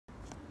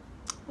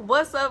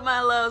What's up,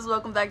 my loves?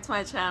 Welcome back to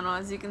my channel.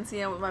 As you can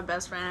see, I'm with my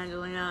best friend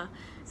Angelina.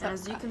 And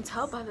as you can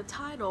tell by the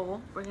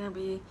title, we're going to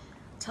be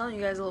telling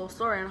you guys a little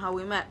story on how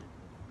we met.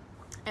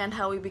 And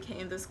how we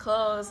became this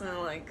close and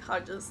like how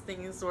just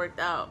things worked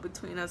out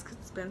between us because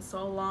it's been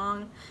so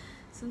long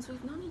since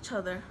we've known each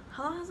other.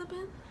 How long has it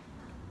been?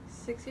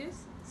 6 years?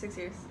 6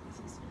 years. 6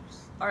 years.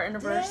 Our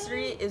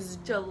anniversary is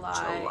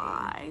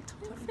July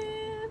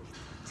 25th.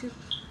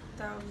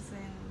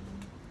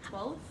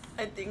 2012?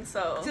 I think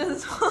so.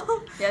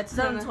 2012? Yeah,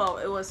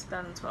 2012. It was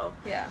 2012.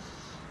 Yeah.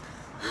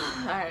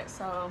 Alright,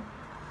 so.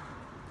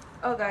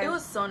 Oh, guys. It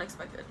was so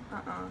unexpected.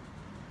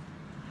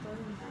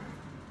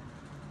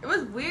 It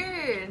was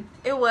weird.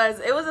 It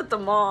was at the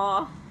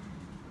mall.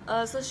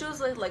 So she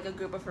was with like a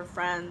group of her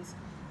friends,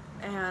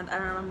 and I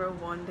remember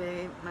one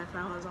day my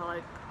friend was all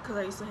like, because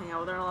I used to hang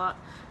out with her a lot.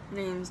 Her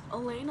name's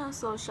Elena,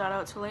 so shout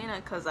out to Elena,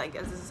 because I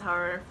guess this is how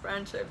our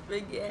friendship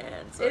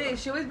began. So. It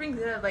is. She always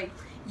brings it up like,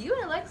 you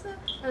and Alexa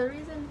are the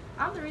reason.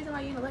 I'm the reason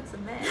why you and Alexa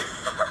met.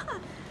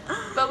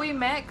 But we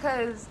met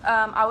because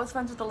I was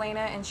friends with Elena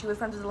and she was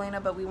friends with Elena,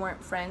 but we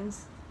weren't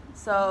friends.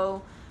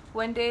 So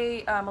one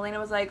day, Elena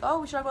was like, oh,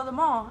 we should go to the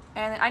mall.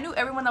 And I knew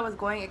everyone that was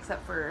going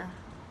except for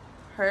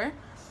her.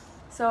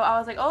 So I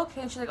was like, oh,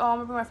 okay. And she's like, oh, I'm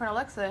going to bring my friend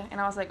Alexa.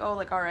 And I was like, oh,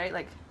 like, all right.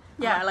 Like,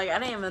 yeah, like, I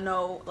didn't even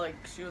know, like,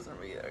 she was going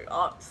to be there,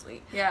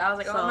 obviously. Yeah, I was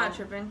like, so oh, I'm not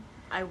tripping.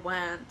 I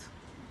went,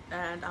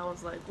 and I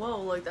was like, whoa,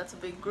 like, that's a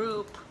big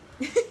group.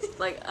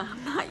 Like,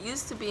 I'm not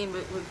used to being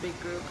with big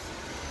groups.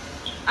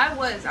 I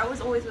was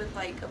always with,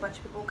 like, a bunch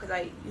of people because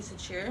I used to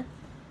cheer.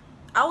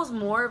 I was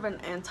more of an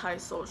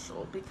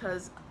antisocial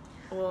because...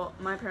 well,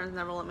 my parents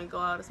never let me go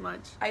out as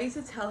much. I used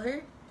to tell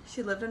her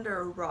she lived under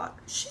a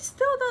rock. She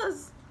still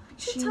does.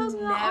 She tells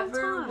me that all the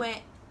never time.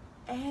 went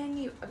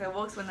any... Okay,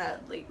 we'll explain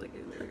that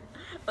later.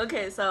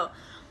 Okay, so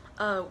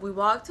we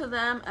walked to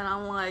them, and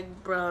I'm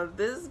like, bro,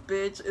 this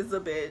bitch is a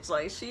bitch.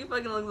 Like, she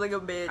fucking looks like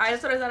a bitch. I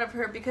just thought of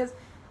her because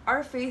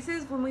our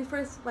faces, when we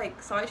first,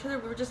 like, saw each other,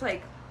 we were just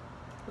like,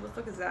 what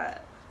the fuck is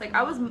that? Like,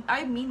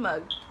 I mean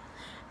mugged.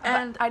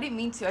 And I didn't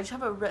mean to. I just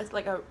have a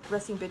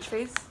resting bitch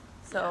face,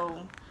 so...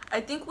 Yeah. I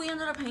think we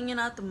ended up hanging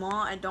out at the mall.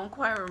 I don't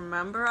quite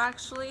remember,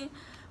 actually,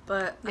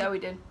 but... yeah, we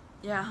did.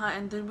 Yeah,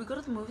 and did we go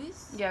to the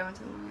movies? Yeah, we went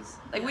to the movies.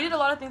 Like, we did a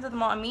lot of things at the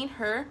mall. I mean,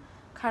 her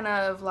kind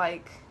of,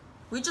 like...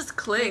 we just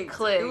clicked.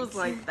 It was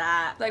like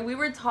that. Like, we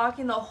were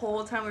talking the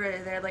whole time we were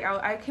there. Like,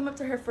 I came up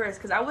to her first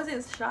because I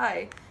wasn't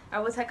shy. I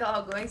was hecka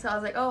outgoing, so I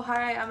was like, oh,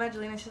 hi, I'm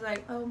Angelina. She's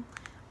like, oh,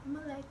 I'm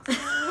Alexa.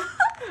 I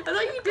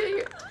thought you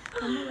did.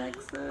 I'm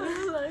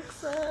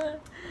Alexa.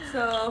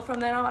 So,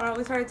 from then on,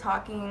 we started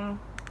talking...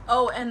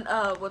 oh, and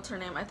what's her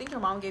name? I think your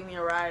mom gave me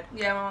a ride.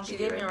 Yeah, my mom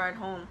gave me a ride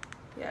home.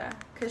 Yeah,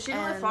 because she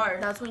lived far.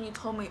 That's when you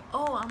told me,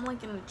 oh, I'm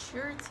like in a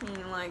cheer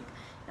team, like,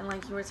 and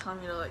like you were telling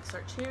me to like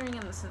start cheering in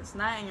the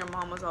Cincinnati, and your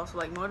mom was also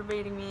like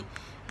motivating me,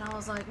 and I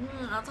was like,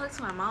 I'll talk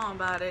to my mom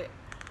about it.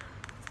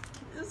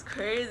 It's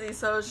crazy.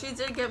 So she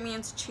did get me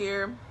into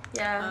cheer.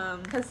 Yeah,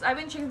 because I've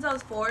been cheering since I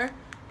was 4.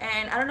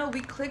 And I don't know,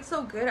 we clicked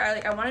so good.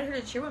 I wanted her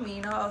to cheer with me,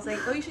 you know. I was like,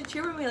 oh, you should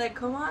cheer with me. Like,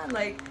 come on.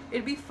 Like,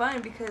 it'd be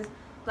fun because,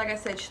 like I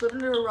said, she lived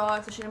under a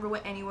rock, so she never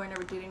went anywhere,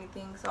 never did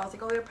anything. So I was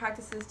like, oh, we have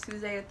practices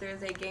Tuesday or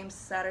Thursday, games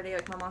Saturday.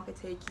 Like, my mom could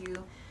take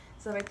you,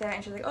 stuff like that.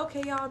 And she was like,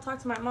 okay, yeah, I'll talk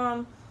to my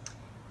mom.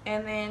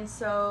 And then,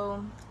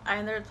 so... I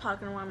ended up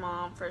talking to my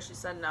mom. First, she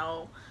said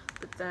no.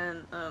 But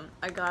then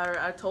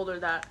I told her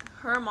that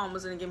her mom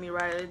was going to give me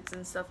rides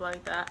and stuff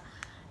like that.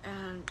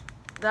 And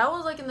that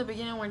was, like, in the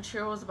beginning when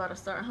cheer was about to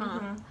start, huh?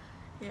 Mm-hmm.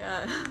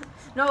 Yeah.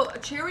 No,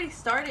 cheer already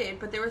started,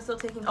 but they were still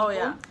taking people. Oh,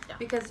 yeah.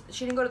 Because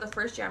she didn't go to the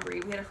first jamboree.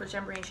 We had a first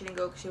jamboree and she didn't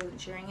go because she wasn't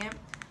cheering it.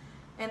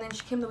 And then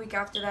she came the week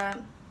after that.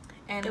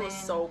 And it was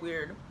so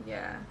weird.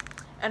 Yeah.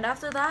 And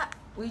after that,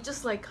 we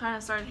just like kind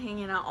of started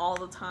hanging out all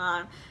the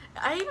time.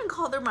 I even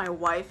called her my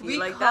wifey. We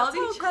like, called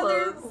that's each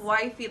other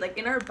wifey. Like,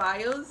 in our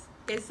bios,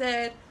 it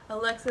said,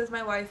 Alexa is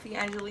my wifey,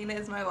 Angelina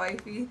is my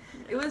wifey.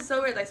 It was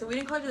so weird. Like, so we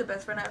didn't call each other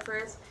best friend at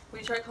first.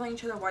 We started calling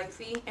each other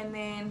wifey. And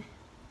then,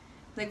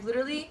 like,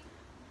 literally...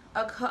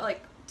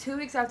 like 2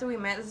 weeks after we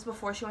met, this is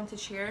before she went to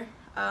cheer,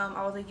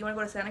 I was like, you want to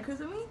go to Santa Cruz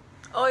with me?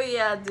 Oh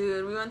yeah,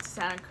 dude, we went to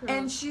Santa Cruz.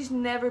 And she's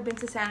never been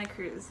to Santa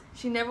Cruz.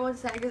 She never went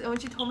to Santa Cruz. And when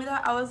she told me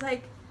that, I was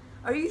like,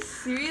 are you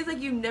serious? Like,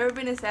 you've never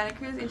been to Santa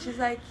Cruz? And she's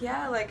like,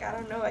 yeah, like, I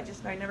don't know, I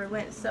never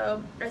went.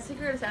 So I took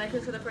her to Santa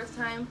Cruz for the first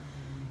time.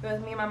 It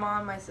was me and my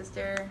mom, my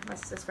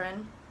sister's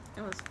friend.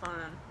 It was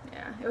fun.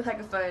 Yeah, it was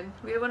hecka fun.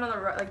 We went on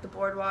the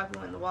boardwalk, we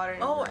went in the water.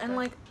 And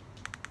like,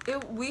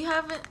 we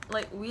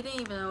didn't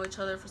even know each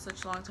other for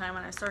such a long time,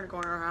 and I started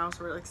going to her house.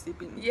 We were like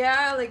sleeping.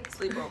 Yeah, like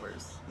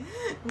sleepovers.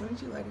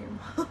 Wouldn't you lie to your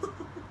mom?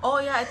 Oh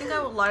yeah, I think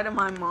I would lie to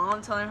my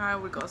mom, telling her I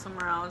would go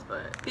somewhere else,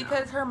 but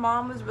because her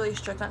mom was really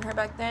strict on her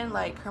back then.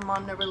 Like, her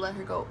mom never let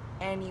her go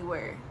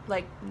anywhere,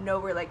 like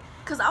nowhere. Like,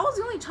 cause I was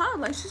the only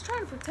child. Like, she's trying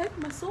to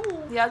protect my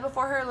soul. Yeah,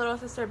 before her little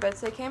sister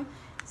Betsy came.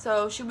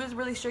 So she was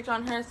really strict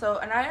on her. So,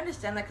 and I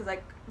understand that because,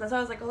 like, that's why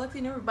I was like, Alexa,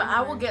 you never. But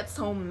I would get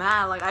so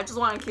mad. Like, I just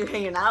want to keep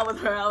hanging out with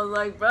her. I was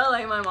like, bro,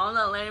 like, my mom's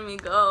not letting me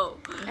go.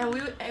 And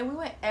we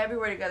went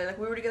everywhere together. Like,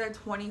 we were together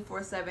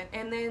 24/7.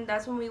 And then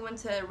that's when we went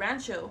to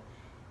Rancho.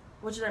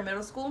 which is our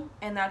middle school,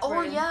 and that's Oh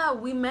where... yeah,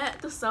 we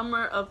met the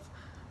summer of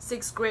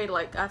 6th grade,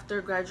 like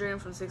after graduating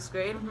from 6th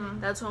grade.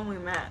 That's when we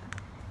met.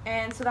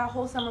 And so that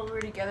whole summer we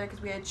were together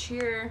because we had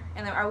cheer,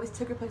 and then I always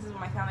took her places with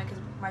my family because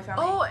my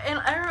family... Oh, and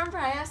I remember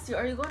I asked you,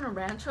 are you going to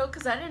Rancho?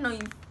 Because I didn't know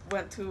you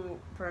went to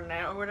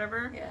Burnett or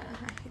whatever. Yeah.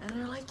 And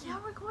they're like, yeah,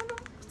 we're going to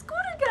school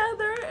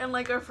together. And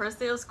like our first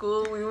day of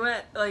school, we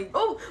went like...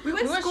 Oh, we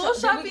went school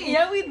shopping.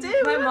 Yeah, we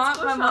did. My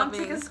mom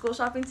took us school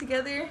shopping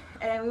together,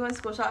 and we went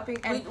school shopping.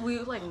 And we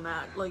like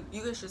matched. Like,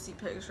 you guys should see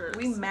pictures.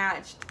 We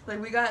matched.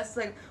 Like, we got,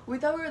 like, we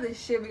thought we were the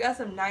shit. We got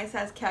some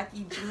nice-ass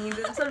khaki jeans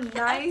and some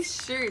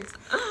nice shirts.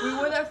 We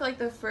wore that for, like,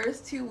 the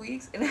first 2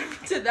 weeks, and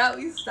after that,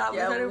 we stopped.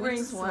 Yeah, we started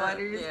wearing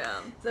sweaters. Yeah.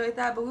 Stuff like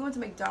that. But we went to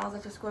McDonald's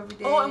after school every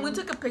day. Oh, and we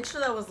took a picture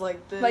that was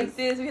like this. Like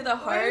this. We had the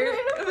heart.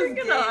 It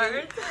was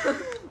heart.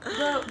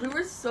 But we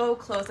were so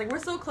close. Like, we're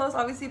so close,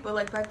 obviously, but,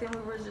 like, back then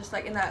we were just,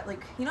 like, in that,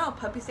 like, you know, a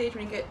puppy stage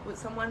when you get with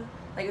someone,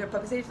 like, in a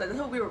puppy stage, like, that's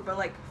how we were, but,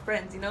 like,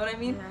 friends, you know what I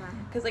mean? Yeah.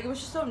 Because, like, it was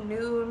just so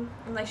new,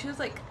 and, like, she was,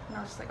 like, and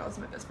I was just, like, I was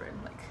my best friend,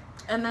 like.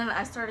 And then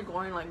I started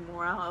going, like,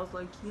 more out. I was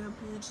like, yeah,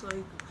 bitch,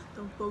 like,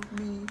 don't fuck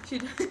me. She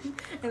did.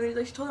 And then,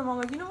 like, she told her mom,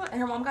 like, you know what? And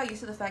her mom got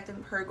used to the fact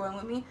of her going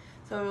with me,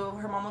 so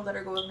her mom would let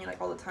her go with me,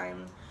 like, all the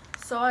time.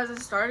 So as I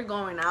started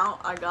going out,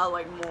 I got,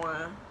 like,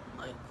 more,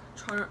 like,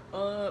 turn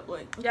up,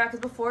 like... Yeah, because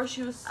before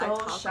she was so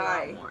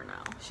shy. A lot more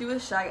now. She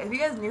was shy. If you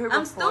guys knew her before...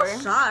 I'm still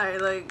shy,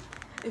 like...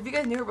 If you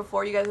guys knew her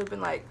before, you guys would have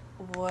been like,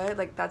 what?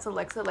 Like, that's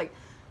Alexa? Like,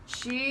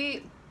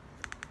 she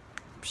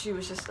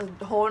was just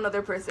a whole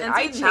another person. And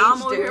I changed now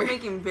I'm over her. here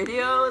making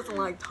videos and,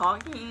 like,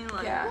 talking,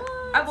 like... Yeah.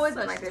 What? I've always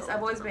been like this. Such a I've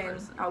always been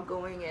person.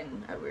 outgoing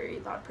and a very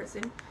loud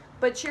person.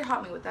 But cheer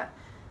helped me with that.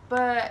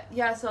 But,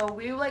 yeah, so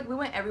we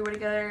went everywhere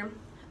together.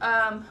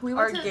 We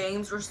went Our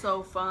games were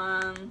so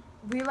fun.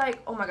 We,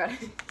 like, oh my god.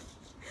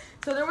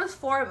 So there was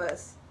 4 of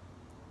us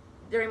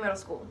during middle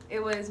school.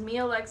 It was me,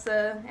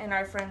 Alexa, and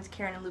our friends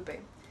Karen and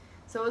Lupe.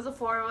 So it was the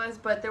 4 of us,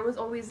 but there was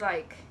always,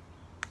 like,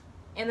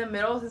 in the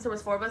middle, since there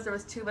was 4 of us, there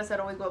was 2 of us that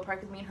always go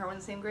apart because me and her were in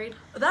the same grade.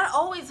 That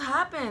always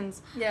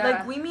happens. Yeah.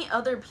 Like, we meet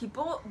other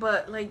people,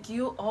 but, like,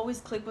 you always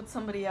click with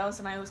somebody else,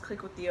 and I always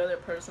click with the other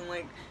person.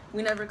 Like,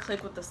 we never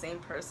click with the same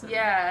person.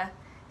 Yeah.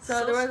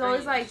 So there was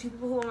always, strange. like, 2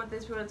 people who went with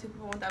this people, 2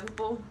 people went with that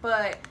people.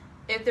 But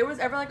if there was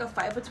ever, like, a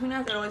fight between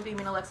us, it would always be me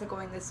and Alexa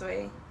going this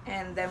way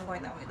and them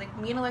going that way. Like,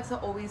 me and Alexa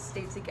always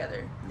stayed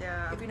together.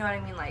 Yeah. If you know what I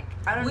mean. Like,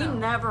 I don't know. We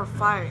never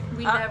fight.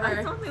 We I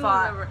never don't think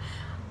fought. we never...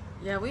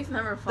 Yeah, we've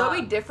never fought.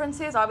 There'll be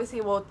differences.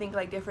 Obviously, we'll think,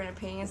 like, different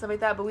opinions and stuff like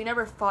that. But we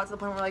never fought to the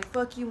point where we're like,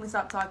 fuck you, and we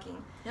stopped talking.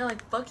 Yeah,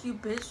 like, fuck you,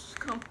 bitch,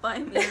 come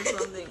fight me or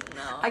something.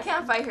 No. I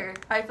can't fight her.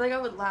 I feel like I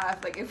would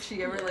laugh, like, if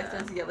she ever, like,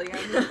 starts yelling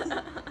at me.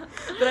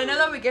 But I know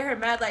that would get her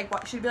mad. Like,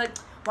 she'd be like,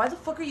 why the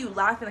fuck are you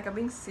laughing? Like, I'm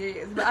being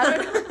serious. But I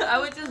don't know. I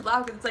would just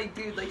laugh because it's like,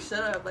 dude, like,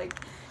 shut up. Like,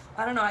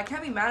 I don't know. I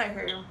can't be mad at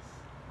her.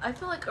 I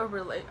feel like our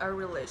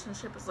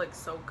relationship is, like,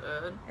 so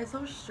good. It's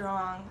so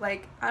strong.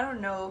 Like, I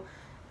don't know.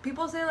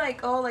 People say,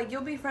 like, oh, like,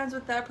 you'll be friends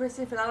with that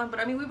person for that long.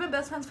 But, I mean, we've been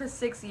best friends for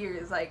 6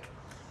 years. Like,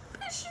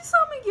 She saw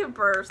me give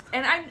birth.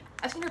 and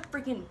I've seen her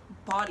freaking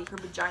body, her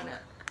vagina.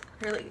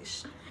 Her, like,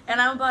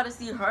 And I'm about to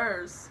see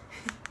hers.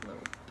 little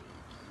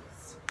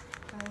babies.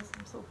 Guys,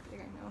 I'm so big,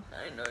 I know.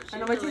 I know, I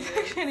know my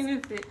teeth can't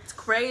even fit. It's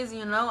crazy,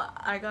 you know?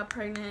 I got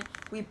pregnant.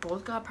 We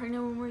both got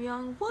pregnant when we were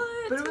young.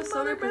 What? But it was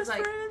so weird because, best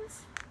like,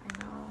 friends?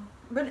 I know.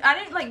 But I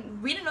didn't, like,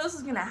 we didn't know this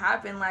was gonna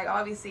happen. Like,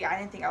 obviously, I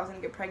didn't think I was gonna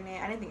get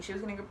pregnant. I didn't think she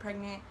was gonna get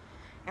pregnant.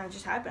 And it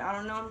just happened. I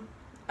don't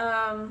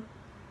know.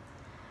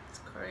 It's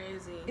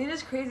crazy. It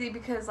is crazy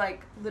because,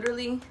 like,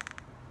 literally,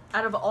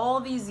 out of all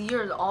these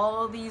years,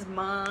 all these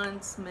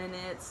months,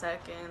 minutes,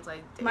 seconds,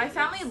 like, days. my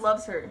family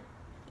loves her.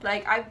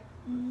 Like,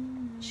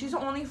 she's the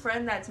only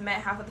friend that's met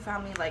half of the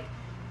family, like,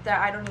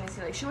 that I don't even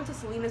see. Like, she went to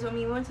Selena's with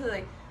me. We went to,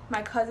 like,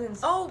 my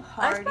cousin's party.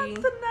 I spent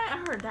the night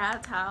at her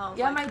dad's house.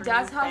 Yeah, like, my her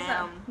dad's new house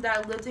fam.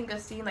 that lived in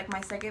Gustine, like,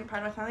 my second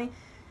part of my family.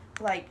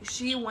 Like,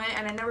 she went,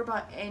 and I never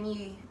brought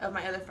any of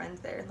my other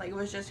friends there. Like, it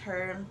was just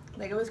her.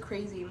 Like, it was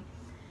crazy.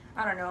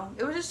 I don't know.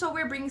 It was just so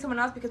weird bringing someone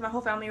else because my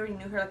whole family already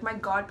knew her. Like, my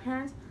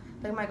godparents,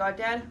 like, my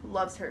goddad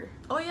loves her.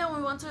 Oh, yeah,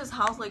 we went to his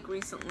house, like,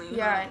 recently.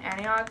 Yeah, in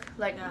Antioch.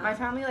 Like, Yeah. my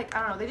family, like,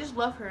 I don't know. They just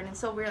love her, and it's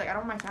so weird. Like, I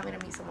don't want my family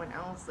to meet someone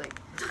else. Like,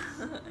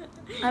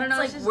 I don't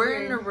know. It's like, just we're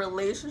weird. in a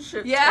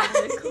relationship. Yeah.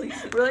 technically.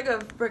 We're like a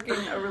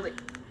freaking,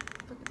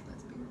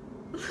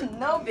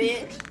 No,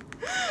 bitch.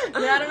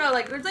 Yeah, I don't know.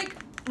 Like, it's like,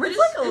 we're It's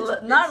just,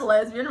 like not a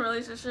lesbian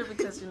relationship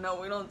because, you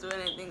know, we don't do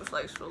anything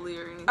sexually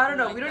or anything. I don't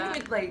know. like We don't that.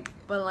 even, like,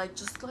 But, like,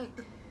 just, like,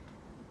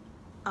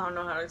 I don't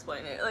know how to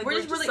explain it. Like, we're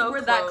just really, so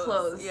we're that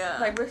close. Yeah.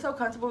 Like, we're so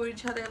comfortable with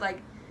each other.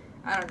 Like,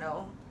 I don't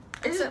know.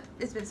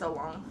 It's been so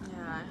long.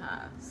 Yeah, it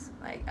has.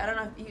 Like, I don't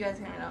know if you guys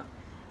can know.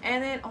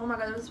 And then, oh my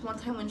god, there was one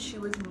time when she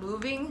was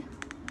moving.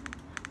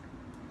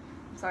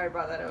 I'm sorry I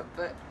brought that up,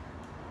 but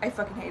I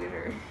fucking hated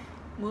her.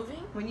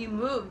 Moving? When you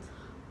moved.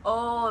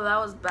 Oh, that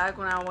was back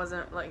when I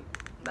wasn't, like,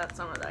 that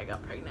summer that I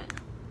got pregnant.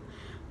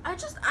 I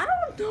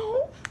don't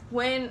know.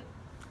 When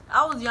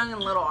I was young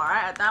and little,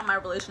 alright? At that, my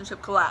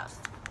relationship collapsed.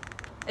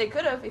 it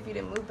could have if you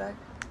didn't move back.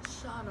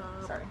 Shut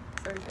up. Sorry.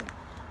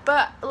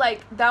 But,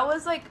 like, that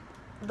was, like,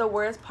 the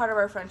worst part of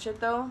our friendship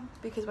though,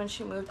 because when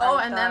she moved.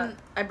 Then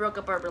I broke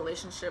up our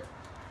relationship.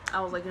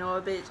 I was like, you know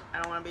what, bitch,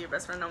 I don't want to be your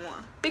best friend no more.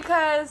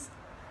 Because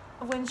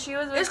when she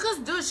was. It's because,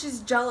 dude,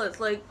 she's jealous.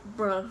 Like,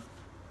 bruh.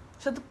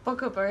 Shut the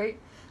fuck up, alright?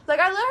 Like,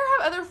 I let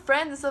her have other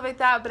friends and stuff like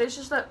that, but it's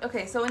just like,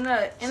 okay, so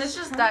it's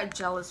just that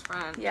jealous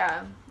friend.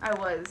 Yeah, I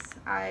was.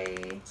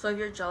 So if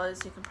you're jealous,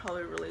 you can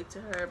probably relate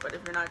to her, but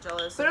if you're not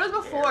jealous. But it was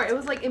before. It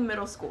was like in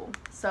middle school.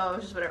 So it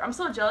was just whatever. I'm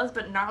still jealous,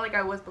 but not like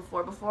I was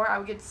before. Before, I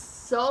would get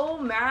so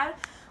mad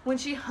when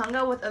she hung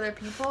out with other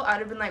people. I'd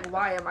have been like,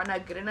 why? Am I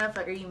not good enough?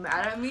 Like, are you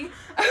mad at me?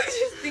 I would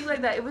just think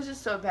like that. It was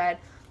just so bad.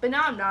 But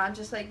now I'm not. I'm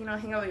just like, you know,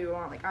 hang out with you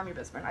want. Like, I'm your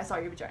best friend. I saw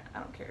your vagina. I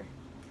don't care.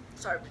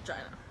 Sorry,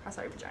 vagina. I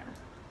saw your vagina.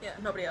 Yeah,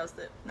 nobody else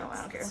did. No, I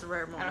don't care. It's a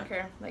rare moment. I don't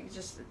care. Like,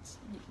 it's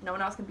no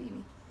one else can beat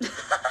me.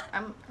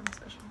 I'm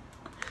special.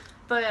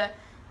 But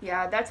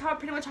yeah, that's how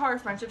pretty much how our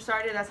friendship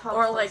started. That's how.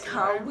 Or like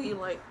how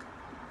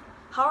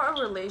our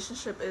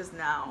relationship is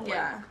now.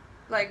 Yeah,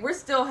 like we're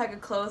still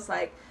hecka close.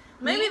 Like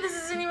maybe this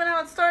isn't even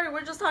how it started.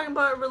 We're just talking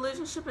about a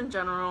relationship in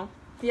general.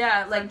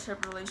 Yeah, like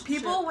friendship, relationship.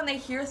 People when they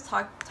hear us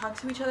talk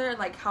to each other and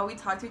like how we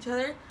talk to each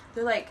other,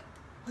 they're like,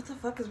 what the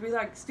fuck is we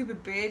like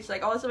stupid bitch,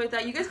 like all stuff like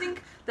that. You guys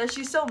think that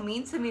she's so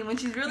mean to me when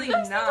she's really you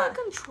guys not. Think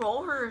I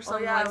control her or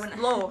something. Oh, yeah, like,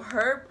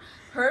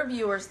 her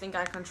viewers think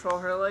I control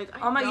her. Like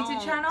on my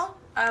YouTube channel,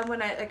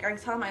 when I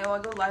tell them I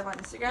go live on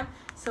Instagram.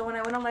 So when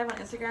I went on live on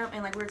Instagram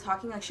and like we were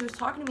talking, like she was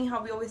talking to me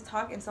how we always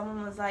talk, and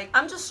someone was like,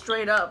 I'm just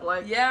straight up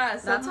like yeah,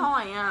 that's how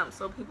I am.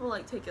 So people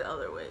like take it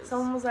other ways.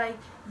 Someone was like,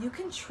 you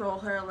control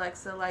her,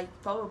 Alexa, like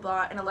blah blah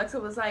blah, and Alexa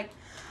was like,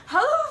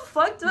 how the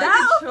fuck do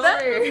I control her?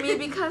 That offended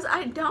me because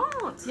I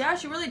don't. Yeah,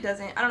 she really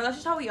doesn't. I don't know. That's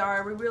just how we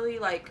are. We really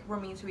like we're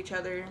mean to each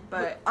other.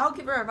 But I'll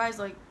give her advice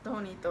like,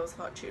 don't eat those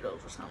hot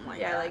Cheetos or something like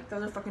that. Yeah, like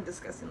those are fucking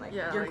disgusting. Like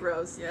yeah, you're like,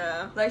 gross.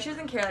 Yeah. Like she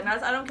doesn't care. Like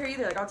I don't care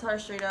either. Like I'll tell her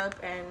straight up,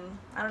 and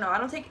I don't know.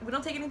 We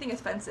don't take anything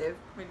offensive.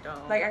 We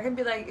don't. Like I can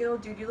be like, ew,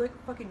 dude, you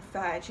look fucking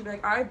fat. She'd be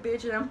like, alright,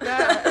 bitch, and I'm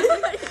fat.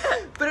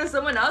 But if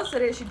someone else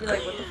said it, she'd be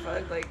like, what the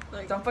fuck?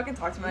 Like don't fucking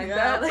talk to me like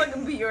that. I'll Like,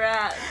 fucking beat your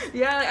ass.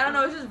 Yeah, like, I don't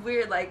know. It's just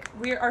weird. Like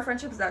our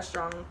friendship is that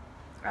strong.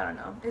 I don't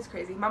know. It's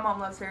crazy. My mom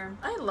loves her.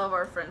 I love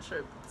our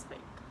friendship. It's like,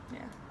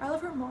 yeah. I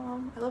love her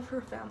mom. I love her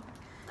family.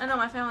 I know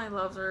my family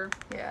loves her.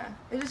 Yeah.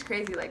 It's just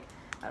crazy. Like,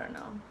 I don't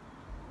know.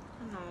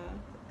 I know.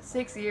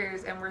 6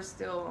 years and we're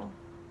still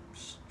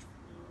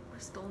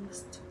in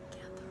this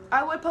together.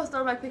 I would post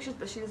throwback pictures,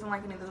 but she doesn't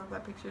like any of the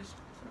throwback pictures.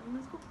 So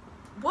that's cool.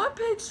 What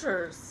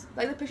pictures?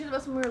 Like the pictures of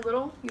us when we were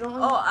little. You don't.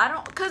 Oh, I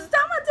don't. Cause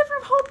I'm a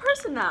different whole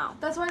person now.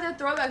 That's why they're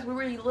throwbacks. We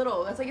were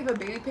little. That's like if a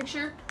baby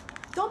picture.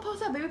 Don't post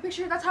that baby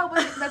picture. That's how.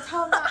 That's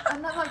how.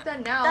 I'm not like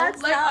that now.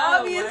 That's like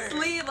not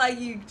obviously, like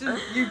you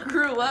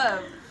grew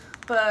up.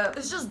 But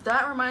it's just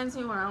that reminds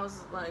me when I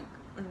was like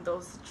in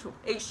those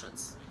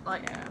situations.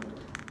 Like yeah.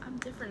 I'm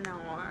different now,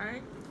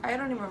 alright? I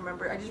don't even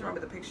remember. I just remember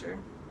the picture.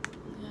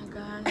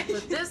 Yeah, guys.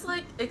 But this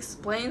like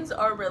explains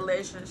our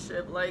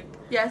relationship. Like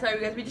yeah,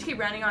 sorry guys. We just keep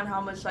ranting on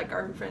how much like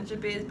our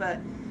friendship is, but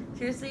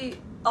seriously,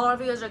 a lot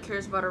of you guys are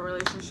curious about our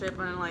relationship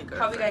and like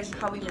how we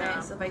met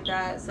and stuff like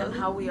that. So and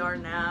how we are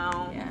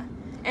now. Yeah.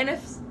 And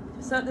if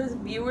there's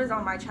viewers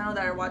on my channel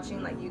that are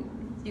watching, like you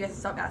guys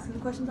stop asking the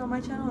questions on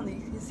my channel and you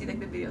can see like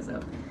the videos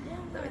of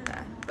stuff like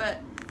that.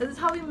 But this is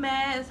how we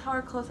met. This is how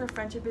close our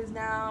friendship is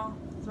now.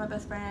 This is my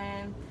best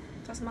friend.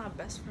 That's my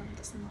best friend.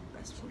 That's my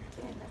best friend.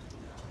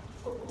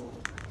 Oh,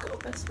 go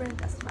best friend.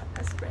 That's my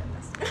best friend.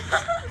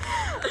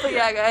 But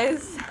yeah,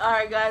 guys.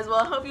 Alright, guys. Well,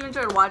 I hope you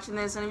enjoyed watching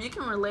this. And if you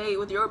can relate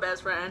with your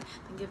best friend,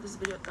 then give this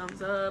video a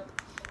thumbs up.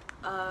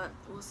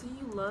 We'll see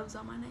you loves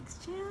on my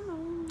next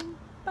channel.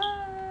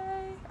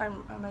 Bye.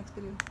 Our next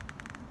video.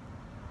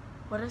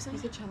 What did I say? You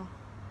said channel.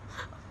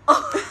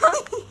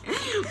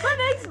 My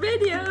next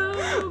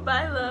video.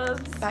 Bye,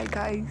 loves. Bye,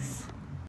 guys.